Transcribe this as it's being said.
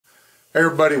Hey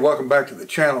everybody, welcome back to the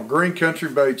channel. Green Country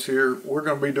Baits here. We're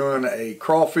going to be doing a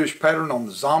crawfish pattern on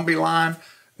the zombie line.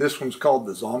 This one's called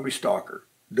the Zombie Stalker.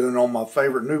 Doing it on my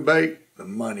favorite new bait, the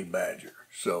Money Badger.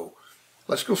 So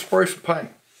let's go spray some paint.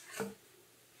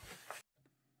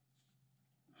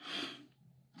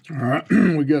 Alright,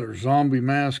 we got our zombie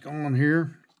mask on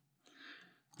here,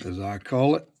 as I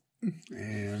call it.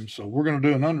 And so we're going to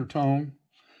do an undertone.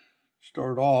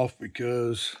 Start off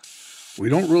because we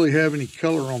don't really have any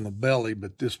color on the belly,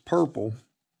 but this purple,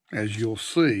 as you'll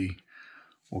see,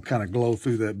 will kind of glow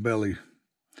through that belly.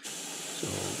 So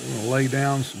we're going to lay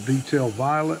down some detail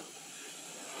violet.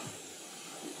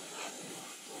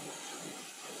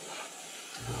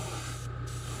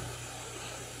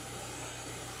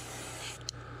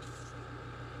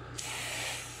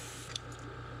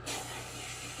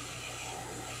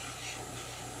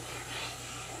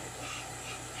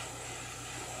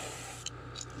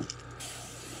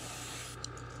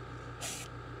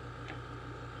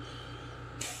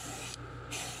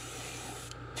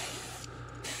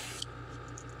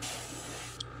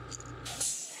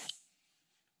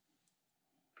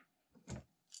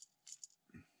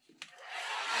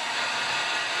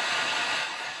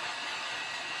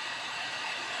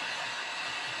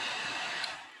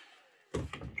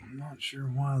 I'm not sure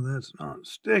why that's not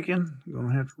sticking. I'm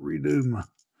gonna have to redo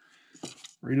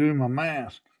my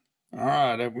mask. All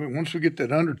right, once we get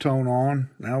that undertone on,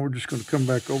 now we're just gonna come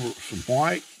back over with some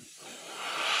white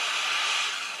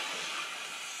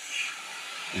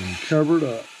and cover it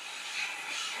up.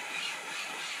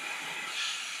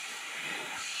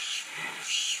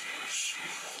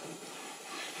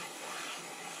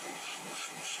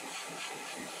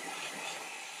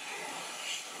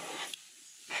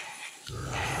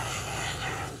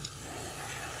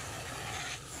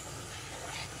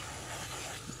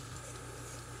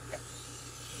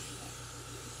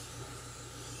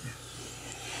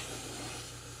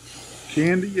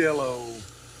 Candy yellow.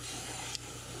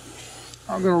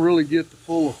 I'm going to really get the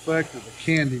full effect of the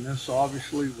candiness,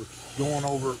 obviously, with going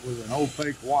over it with an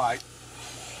opaque white.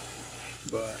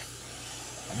 But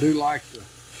I do like the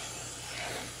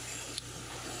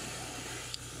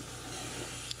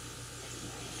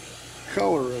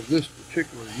color of this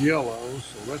particular yellow,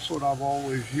 so that's what I've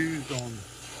always used on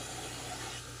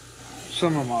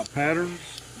some of my patterns.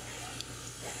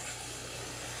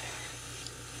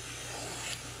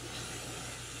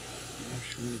 Make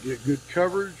sure you get good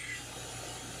coverage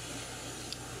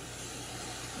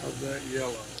of that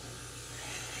yellow.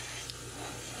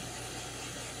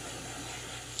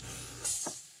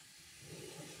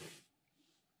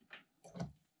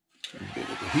 A bit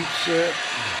of the heat set.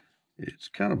 It's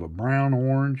kind of a brown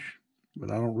orange,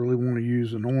 but I don't really want to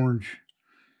use an orange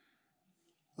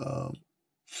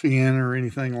Vian or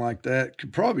anything like that.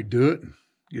 Could probably do it,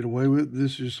 get away with it.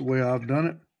 This is just the way I've done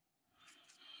it.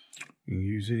 You can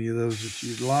use any of those that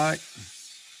you'd like.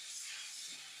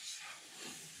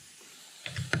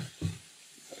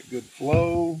 Got a good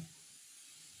flow.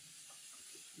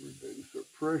 Reduce our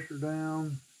pressure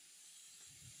down.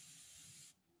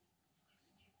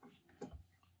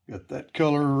 Got that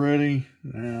color ready.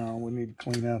 Now we need to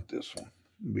clean out this one.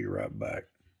 Be right back.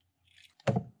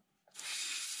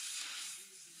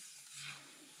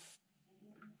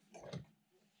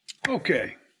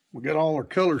 Okay, we got all our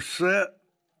colors set.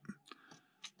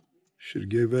 Should have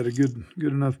gave that a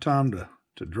good enough time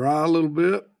to dry a little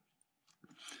bit.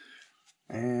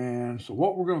 And so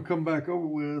what we're going to come back over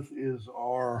with is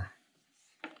our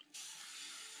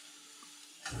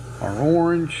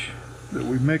orange that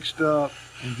we mixed up,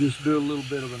 and just do a little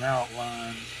bit of an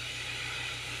outline.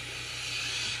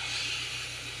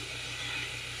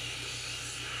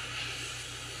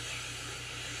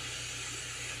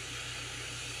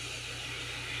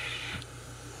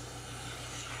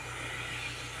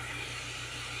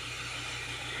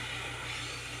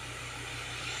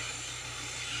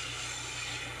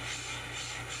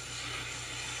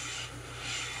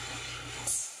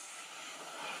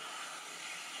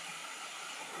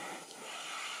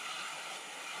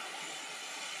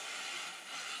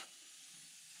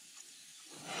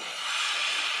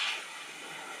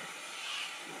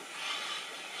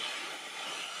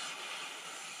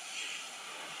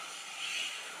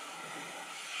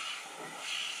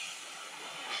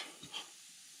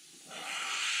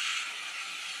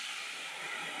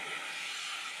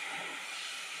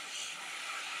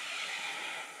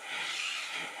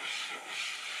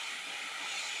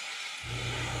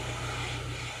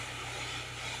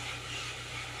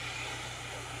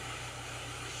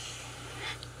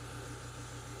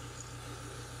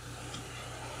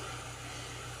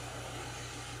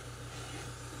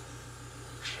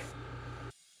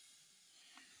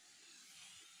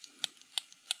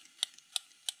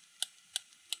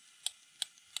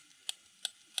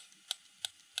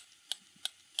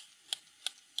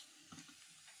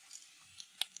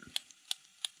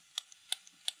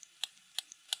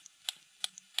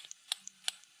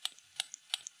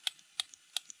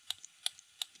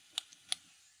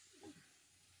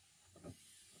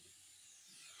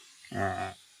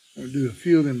 Alright, we do a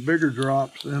few of them bigger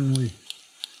drops, then we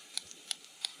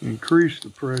increase the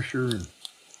pressure and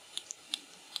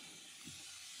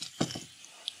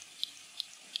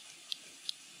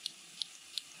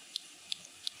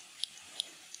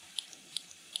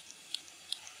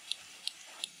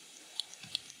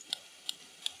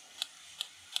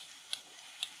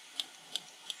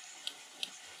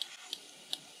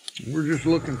we're just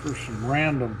looking for some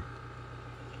random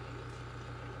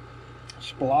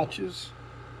splotches.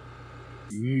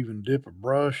 You can even dip a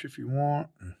brush if you want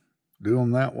and do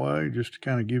them that way, just to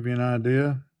kind of give you an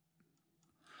idea.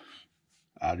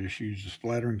 I just use the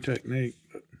splattering technique,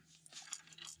 but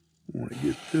I want to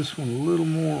get this one a little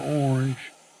more orange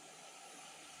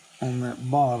on that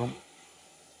bottom.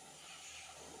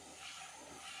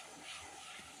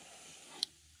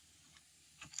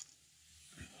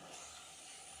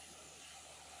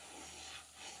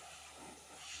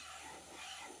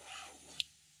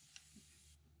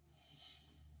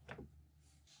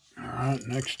 Alright,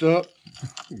 next up,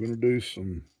 we're going to do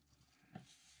some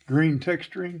green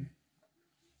texturing.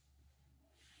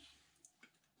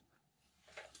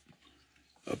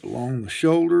 Up along the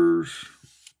shoulders,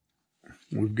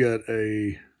 we've got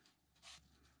a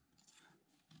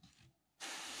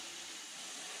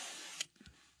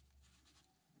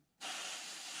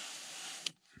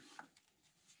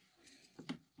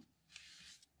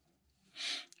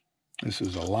this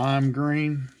is a lime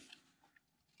green.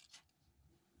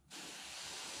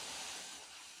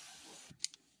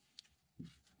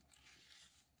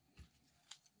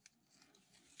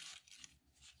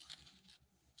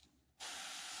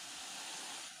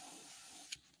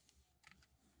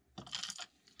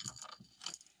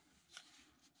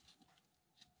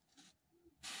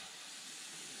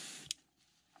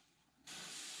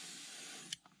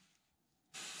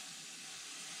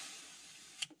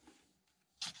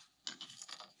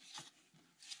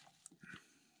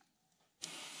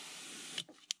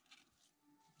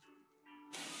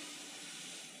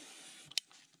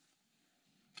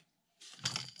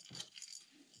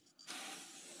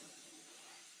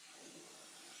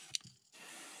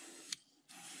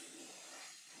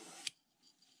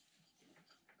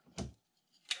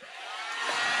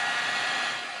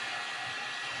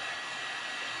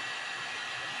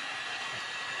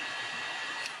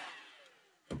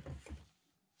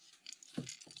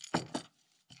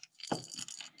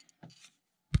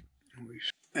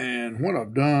 And what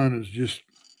I've done is just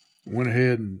went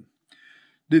ahead and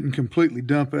didn't completely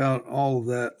dump out all of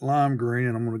that lime green,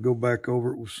 and I'm going to go back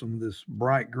over it with some of this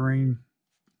bright green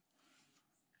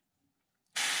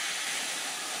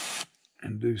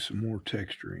and do some more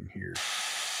texturing here.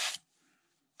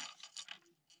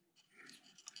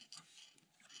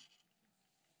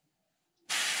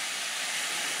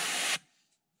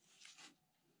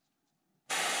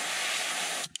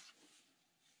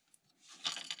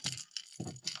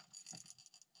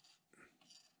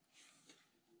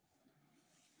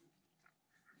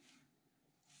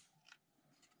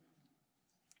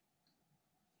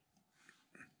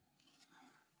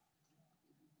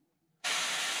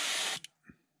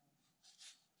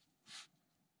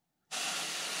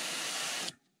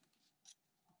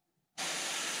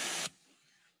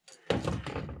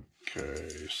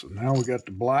 Okay, so now we got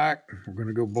the black. We're going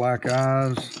to go black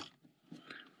eyes.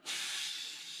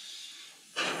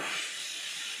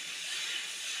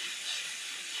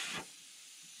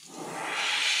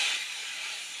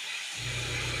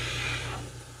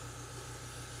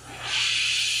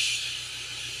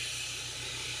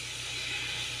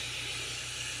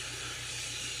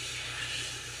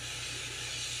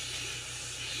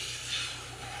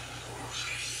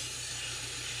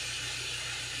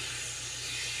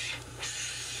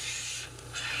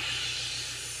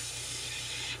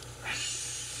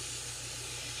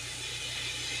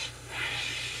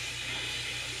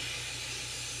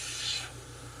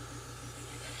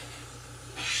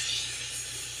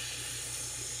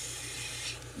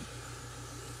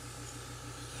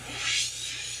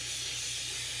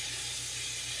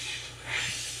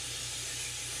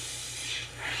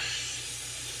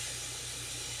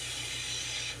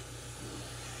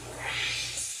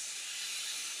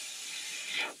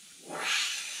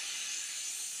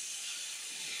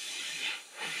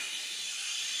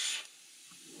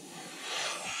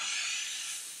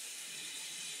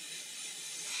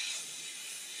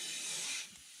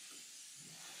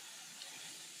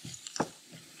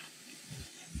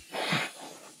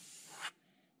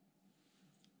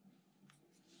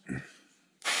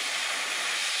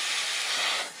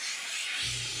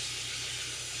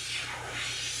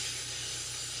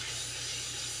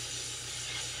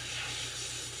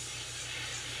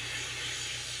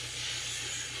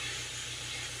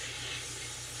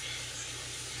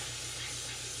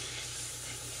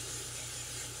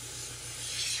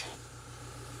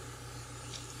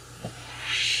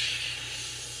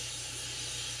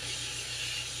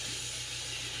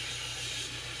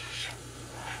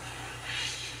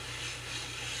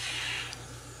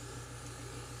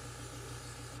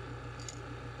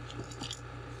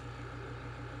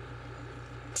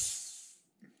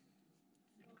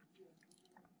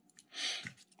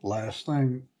 Last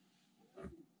thing.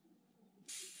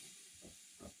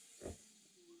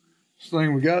 This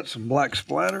thing we got, some black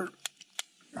splatter.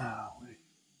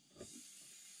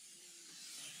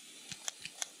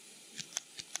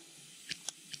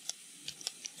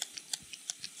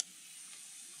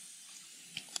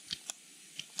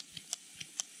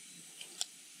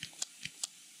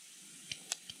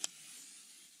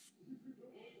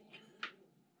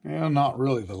 Yeah, not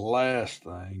really the last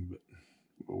thing,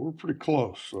 but we're pretty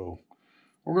close. So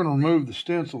we're going to remove the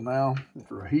stencil now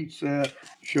after a heat set,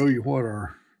 show you what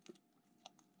our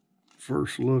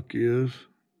first look is.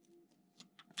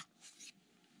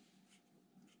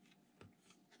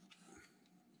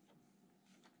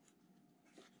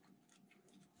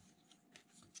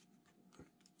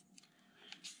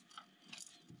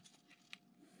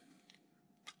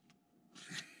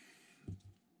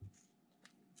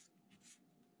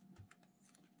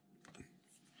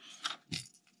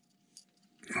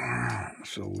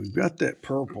 So we've got that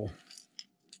purple.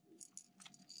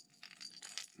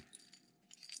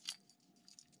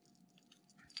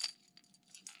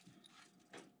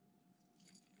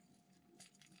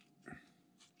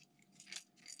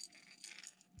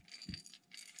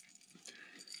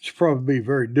 It's probably be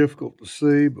very difficult to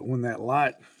see, but when that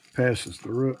light passes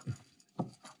through it,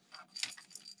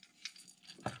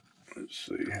 let's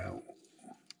see how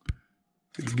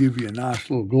it'll give you a nice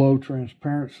little glow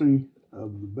transparency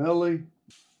of the belly.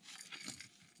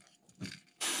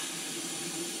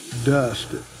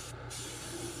 Dust it.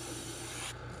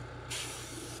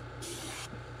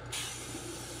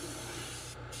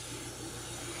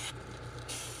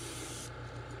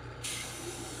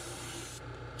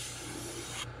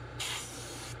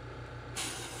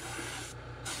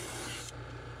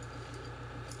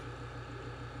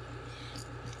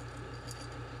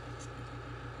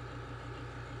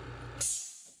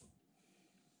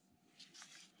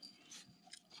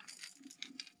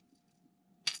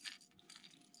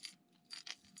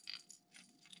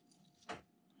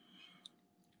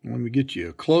 Let me get you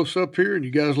a close up here, and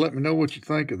you guys let me know what you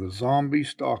think of the zombie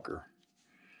stalker.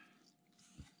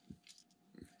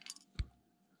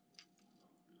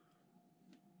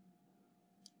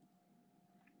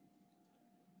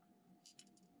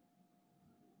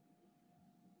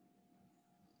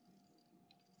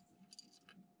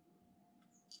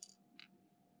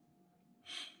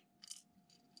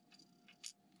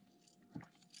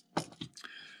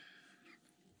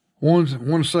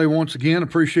 Want to say once again,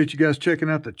 appreciate you guys checking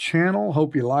out the channel.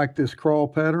 Hope you like this crawl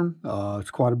pattern.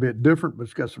 It's quite a bit different, but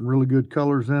it's got some really good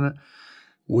colors in it.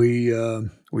 We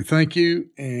thank you,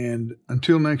 and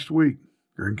until next week,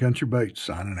 CRANKBAITS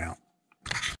signing out.